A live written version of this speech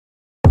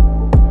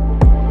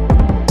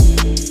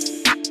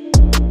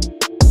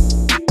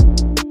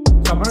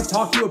want to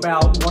talk to you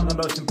about one of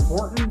the most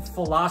important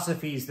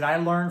philosophies that I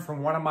learned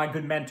from one of my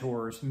good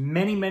mentors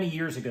many, many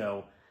years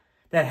ago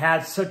that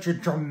had such a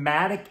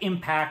dramatic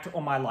impact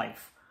on my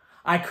life.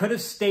 I could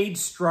have stayed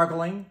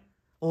struggling,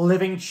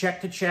 living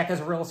check to check as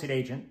a real estate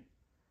agent,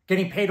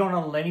 getting paid on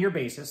a linear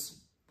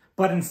basis,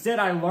 but instead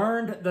I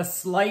learned the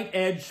slight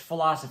edge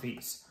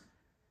philosophies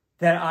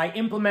that I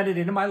implemented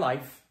into my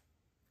life,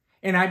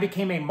 and I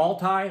became a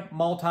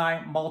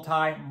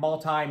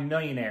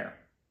multi-millionaire.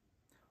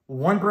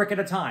 One brick at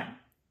a time,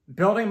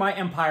 building my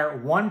empire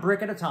one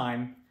brick at a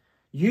time,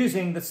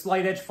 using the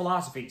slight edge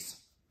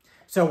philosophies.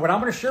 So what I'm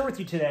going to share with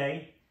you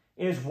today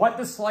is what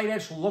the slight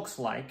edge looks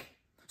like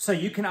so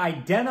you can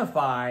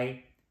identify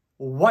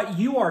what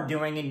you are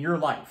doing in your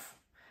life.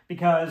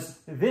 Because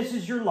this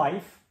is your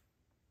life.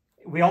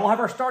 We all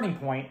have our starting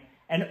point,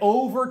 and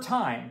over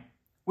time,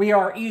 we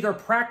are either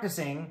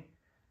practicing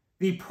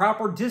the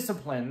proper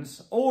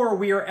disciplines or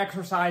we are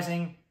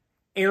exercising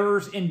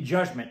errors in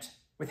judgment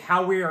with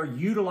how we are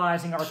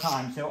utilizing our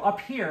time. So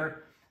up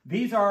here,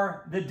 these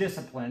are the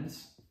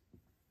disciplines.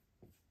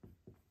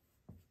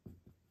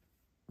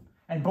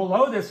 And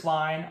below this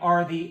line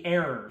are the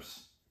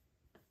errors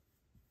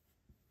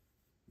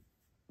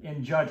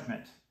in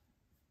judgment.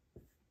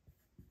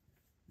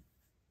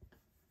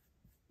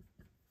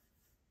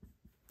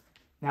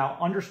 Now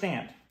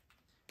understand,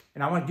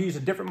 and I want to use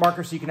a different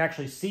marker so you can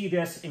actually see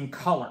this in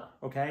color,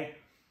 okay?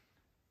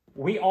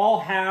 We all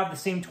have the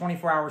same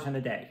 24 hours in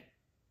a day.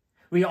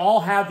 We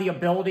all have the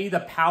ability,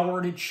 the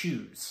power to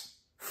choose.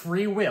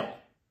 Free will.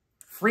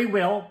 Free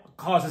will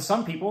causes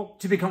some people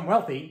to become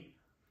wealthy.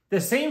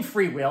 The same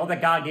free will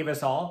that God gave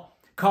us all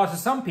causes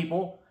some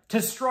people to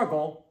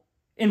struggle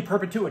in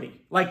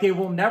perpetuity. Like they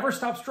will never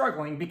stop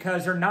struggling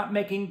because they're not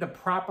making the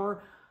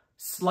proper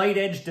slight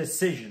edge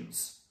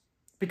decisions.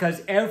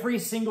 Because every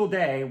single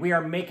day we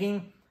are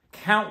making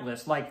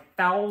countless, like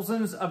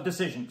thousands of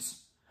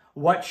decisions.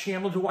 What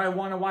channel do I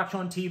want to watch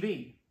on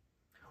TV?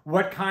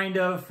 What kind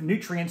of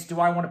nutrients do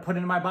I want to put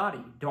into my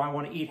body? Do I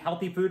want to eat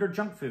healthy food or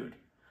junk food?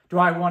 Do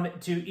I want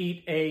to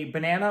eat a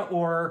banana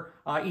or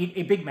eat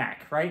a Big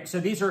Mac, right? So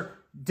these are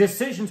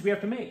decisions we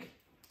have to make.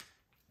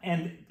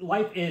 And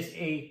life is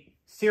a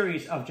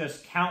series of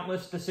just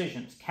countless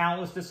decisions,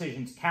 countless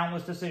decisions,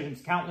 countless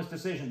decisions, countless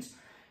decisions.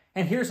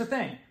 And here's the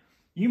thing.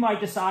 You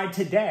might decide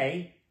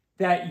today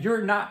that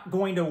you're not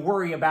going to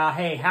worry about,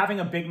 hey,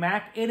 having a Big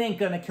Mac, it ain't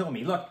going to kill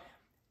me. Look,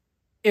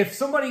 if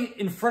somebody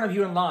in front of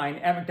you in line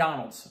at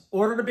McDonald's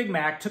ordered a Big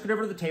Mac, took it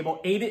over to the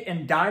table, ate it,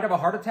 and died of a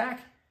heart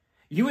attack,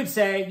 you would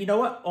say, you know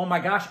what? Oh my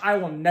gosh, I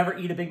will never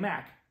eat a Big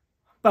Mac.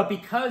 But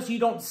because you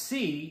don't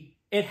see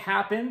it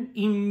happen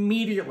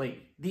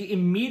immediately, the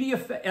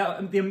immediacy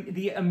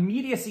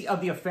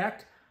of the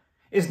effect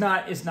is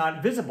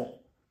not visible.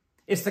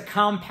 It's the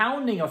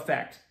compounding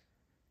effect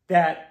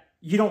that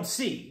you don't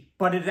see,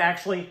 but it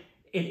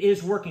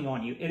is working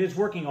on you. It is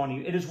working on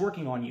you. It is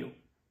working on you.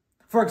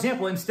 For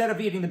example, instead of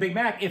eating the Big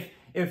Mac, if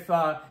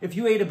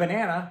you ate a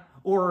banana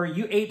or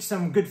you ate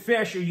some good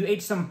fish or you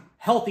ate some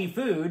healthy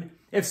food,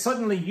 if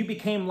suddenly you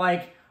became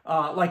like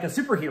a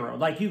superhero,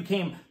 like you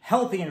became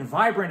healthy and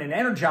vibrant and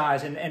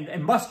energized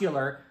and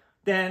muscular,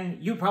 then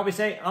you'd probably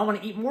say, I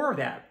want to eat more of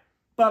that.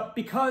 But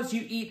because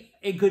you eat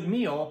a good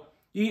meal,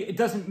 it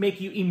doesn't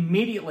make you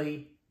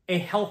immediately a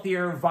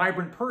healthier,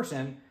 vibrant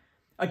person.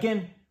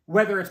 Again,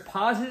 whether it's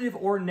positive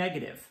or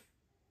negative,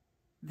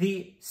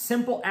 the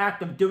simple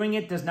act of doing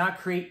it does not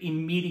create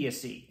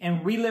immediacy.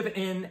 And we live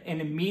in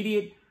an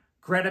immediate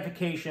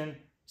gratification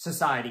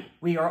society.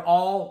 We are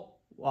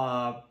all,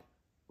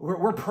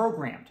 we're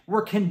programmed.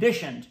 We're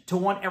conditioned to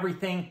want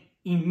everything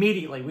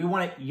immediately. We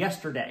want it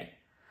yesterday.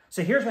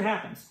 So here's what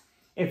happens.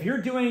 If you're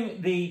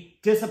doing the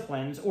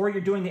disciplines or you're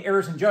doing the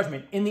errors in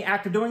judgment, in the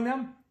act of doing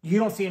them, you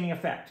don't see any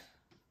effect.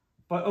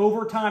 But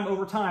over time,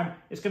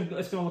 it's going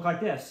to look like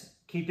this.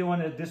 Keep doing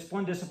the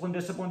discipline,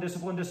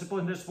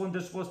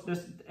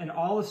 and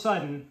all of a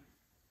sudden,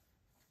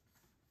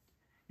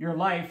 your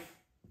life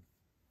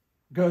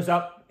goes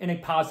up in a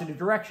positive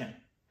direction.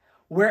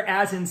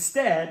 Whereas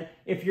instead,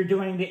 if you're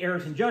doing the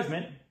errors in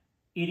judgment,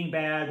 eating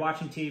bad,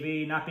 watching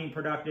TV, not being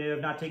productive,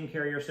 not taking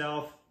care of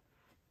yourself,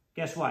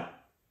 guess what?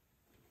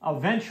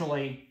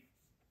 Eventually,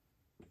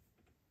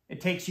 it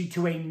takes you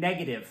to a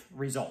negative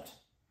result.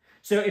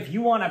 So if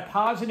you want a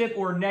positive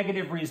or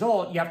negative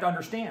result, you have to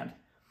understand.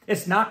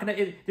 It's not going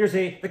to, there's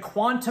the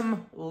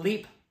quantum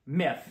leap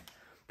myth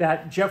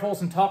that Jeff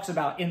Olson talks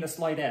about in The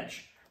Slight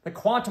Edge. The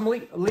quantum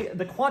leap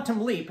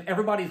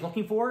everybody's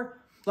looking for,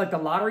 like the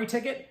lottery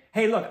ticket.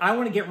 Hey, look, I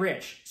want to get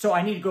rich, so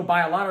I need to go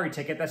buy a lottery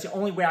ticket. That's the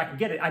only way I can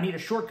get it. I need a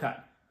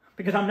shortcut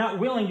because I'm not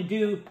willing to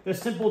do the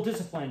simple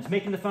disciplines,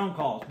 making the phone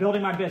calls,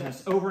 building my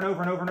business over and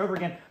over and over and over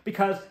again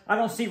because I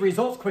don't see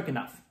results quick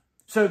enough.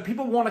 So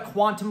people want a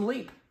quantum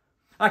leap.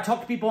 I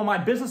talk to people in my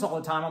business all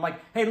the time. I'm like,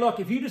 hey,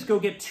 look, if you just go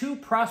get 2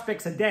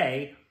 prospects a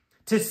day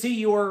to see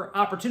your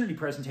opportunity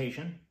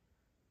presentation,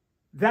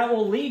 that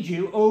will lead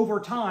you over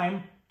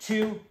time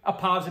to a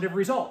positive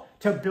result,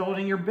 to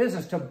building your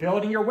business, to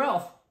building your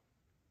wealth.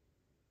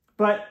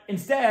 But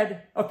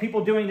instead of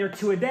people doing their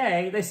 2 a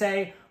day, they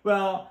say,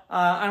 well,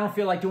 I don't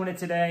feel like doing it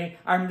today.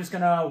 I'm just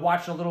going to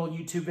watch a little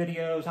YouTube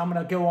videos. I'm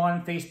going to go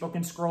on Facebook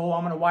and scroll.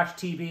 I'm going to watch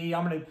TV.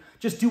 I'm going to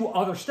just do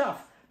other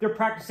stuff. They're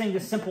practicing the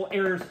simple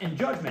errors in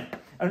judgment.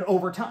 And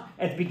over time,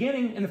 at the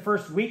beginning, in the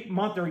first week,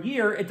 month, or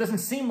year, it doesn't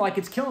seem like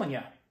it's killing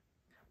you.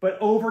 But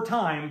over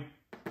time,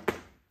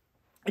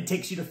 it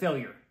takes you to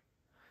failure.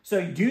 So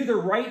you do the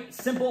right,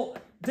 simple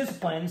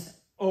disciplines.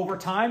 Over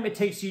time, it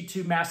takes you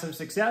to massive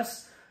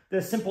success.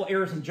 The simple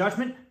errors in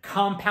judgment,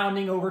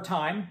 compounding over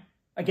time.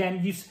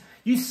 Again,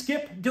 you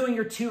skip doing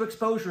your 2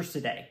 exposures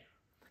today.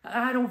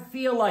 I don't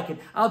feel like it.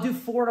 I'll do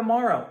 4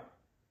 tomorrow.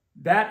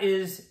 That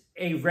is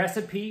a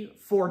recipe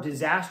for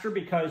disaster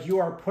because you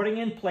are putting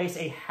in place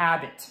a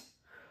habit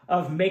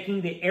of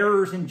making the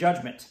errors in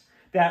judgment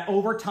that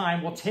over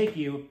time will take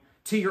you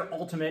to your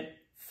ultimate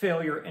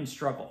failure and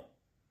struggle.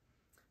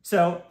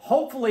 So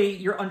hopefully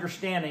you're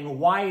understanding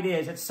why it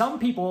is that some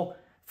people,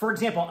 for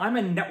example, I'm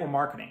in network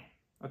marketing.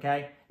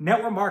 Okay,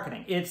 network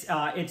marketing. It's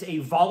a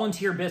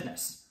volunteer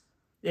business.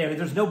 Yeah,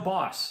 there's no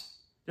boss.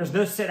 There's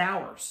no set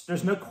hours.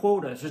 There's no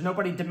quotas. There's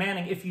nobody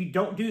demanding if you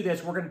don't do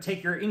this, we're going to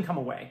take your income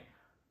away.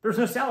 There's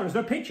no salary. There's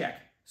no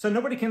paycheck. So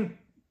nobody can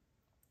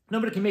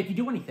make you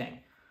do anything.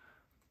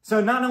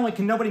 So not only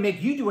can nobody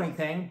make you do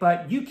anything,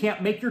 but you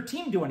can't make your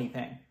team do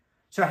anything.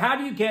 So how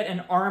do you get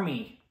an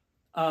army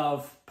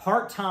of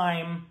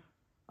part-time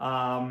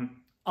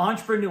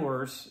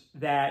entrepreneurs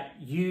that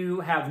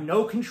you have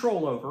no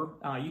control over?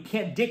 You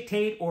can't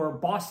dictate or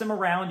boss them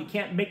around. You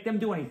can't make them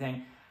do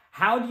anything.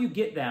 How do you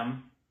get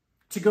them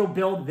to go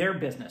build their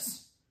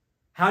business?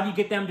 How do you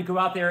get them to go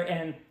out there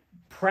and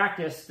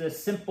practice the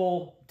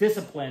simple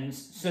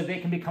disciplines so they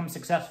can become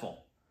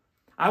successful?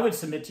 I would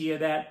submit to you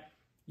that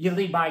you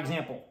lead by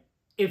example.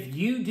 If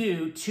you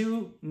do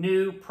 2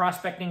 new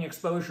prospecting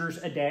exposures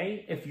a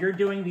day, if you're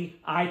doing the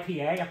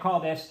IPA, I call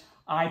this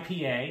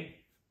IPA,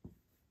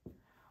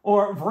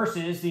 or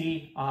versus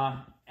the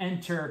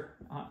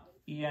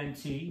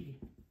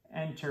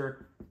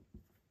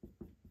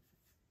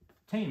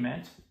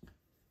entertainment.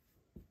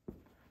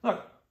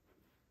 Look,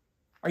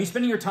 are you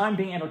spending your time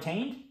being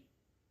entertained?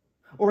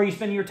 Or are you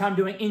spending your time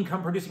doing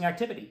income-producing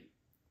activity?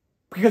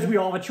 Because we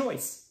all have a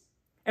choice.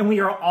 And we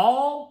are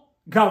all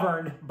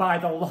governed by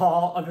the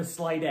law of the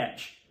slight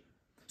edge.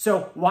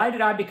 So why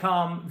did I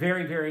become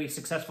very, very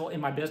successful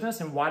in my business?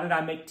 And why did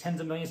I make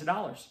tens of millions of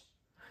dollars?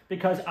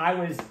 Because I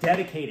was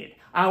dedicated.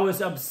 I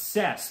was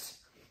obsessed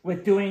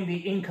with doing the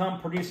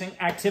income-producing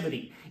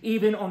activity.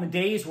 Even on the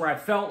days where I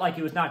felt like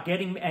it was not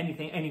getting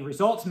any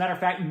results. Matter of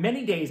fact,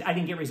 many days I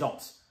didn't get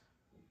results.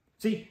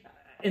 See,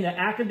 in the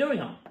act of doing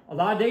them, a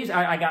lot of days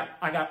I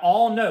got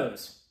all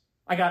no's.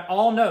 I got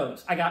all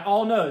no's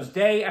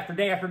day after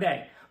day after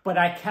day. But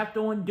I kept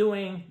on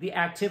doing the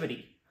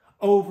activity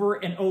over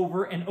and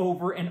over and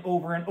over and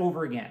over and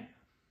over again.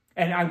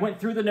 And I went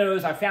through the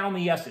no's, I found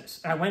the yeses.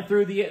 And I went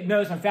through the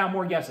no's and found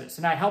more yeses.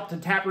 And I helped to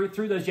taproot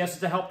through those yeses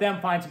to help them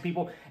find some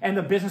people. And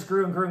the business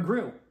grew and grew and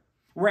grew.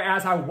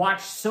 Whereas I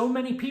watched so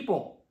many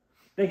people,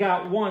 they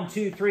got 1,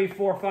 2, 3,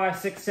 4, 5,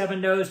 6,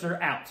 7 no's,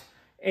 they're out.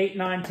 8,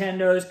 9, 10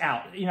 no's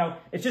out. You know,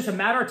 it's just a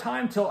matter of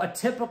time till a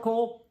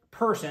typical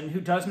person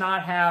who does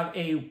not have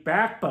a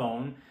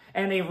backbone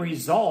and a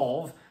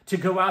resolve to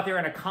go out there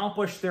and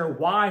accomplish their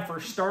why for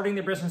starting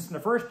their business in the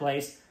first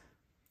place,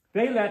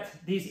 they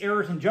let these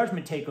errors in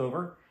judgment take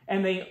over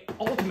and they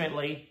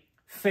ultimately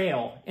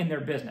fail in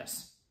their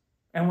business.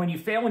 And when you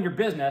fail in your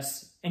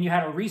business and you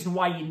had a reason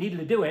why you needed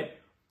to do it,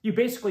 you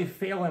basically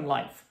fail in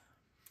life.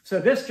 So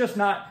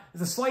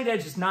the slight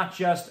edge is not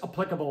just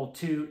applicable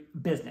to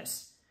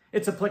business.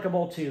 It's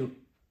applicable to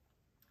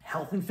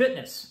health and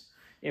fitness.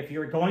 If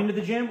you're going to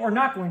the gym or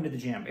not going to the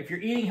gym. If you're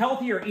eating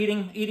healthy or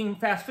eating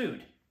fast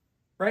food,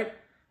 right?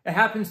 It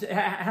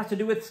has to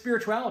do with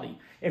spirituality.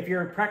 If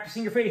you're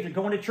practicing your faith, you're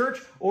going to church,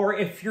 or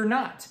if you're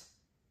not.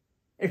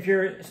 If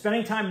you're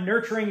spending time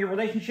nurturing your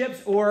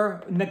relationships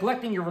or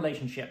neglecting your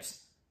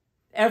relationships.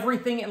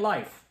 Everything in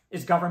life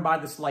is governed by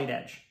the slight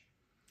edge.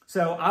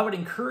 So I would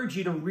encourage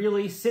you to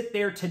really sit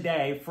there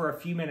today for a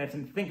few minutes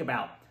and think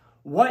about,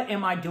 what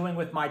am I doing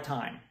with my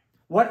time?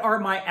 What are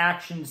my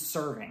actions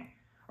serving?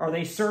 Are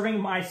they serving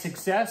my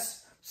success,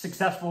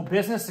 successful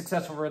business,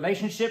 successful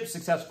relationships,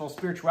 successful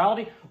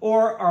spirituality,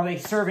 or are they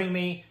serving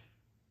me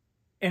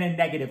in a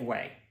negative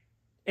way?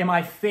 Am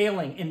I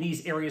failing in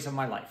these areas of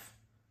my life?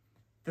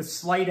 The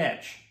Slight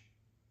Edge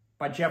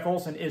by Jeff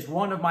Olson is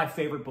one of my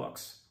favorite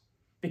books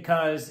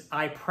because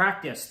I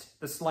practiced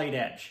the slight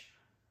edge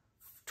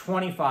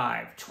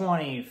 25,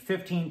 20,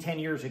 15, 10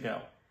 years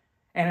ago.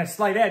 And a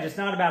slight edge, it's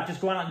not about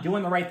just going out and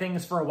doing the right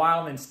things for a while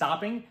and then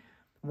stopping.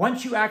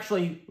 Once you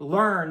actually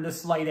learn the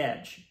slight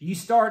edge, you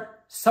start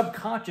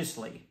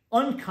subconsciously,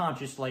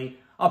 unconsciously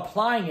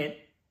applying it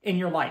in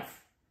your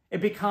life.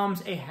 It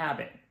becomes a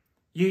habit.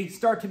 You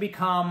start to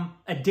become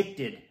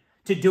addicted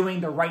to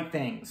doing the right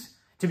things,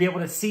 to be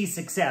able to see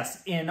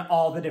success in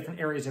all the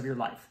different areas of your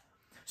life.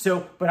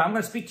 But I'm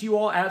going to speak to you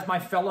all as my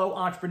fellow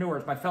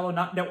entrepreneurs, my fellow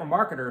network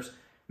marketers.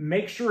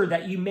 Make sure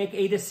that you make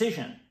a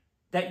decision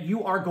that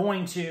you are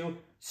going to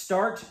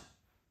start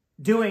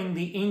doing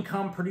the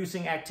income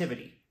producing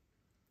activity.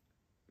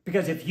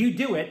 Because if you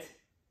do it,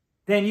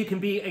 then you can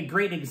be a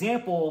great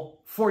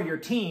example for your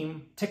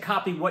team to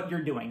copy what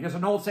you're doing. There's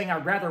an old saying,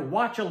 I'd rather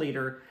watch a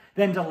leader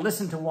than to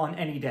listen to one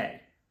any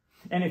day.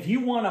 And if you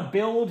want to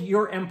build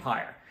your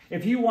empire,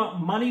 if you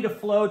want money to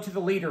flow to the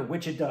leader,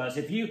 which it does,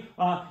 if you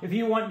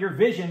want your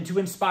vision to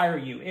inspire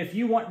you, if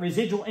you want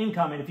residual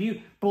income, and if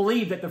you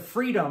believe that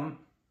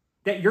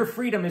your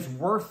freedom is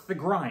worth the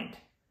grind,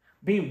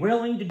 be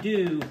willing to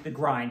do the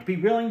grind. Be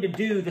willing to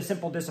do the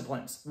simple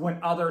disciplines when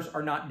others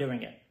are not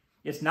doing it.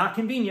 It's not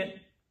convenient,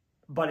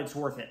 but it's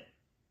worth it.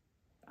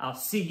 I'll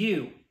see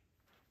you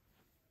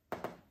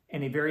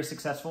in a very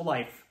successful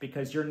life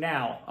because you're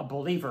now a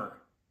believer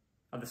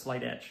of the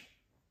Slight Edge.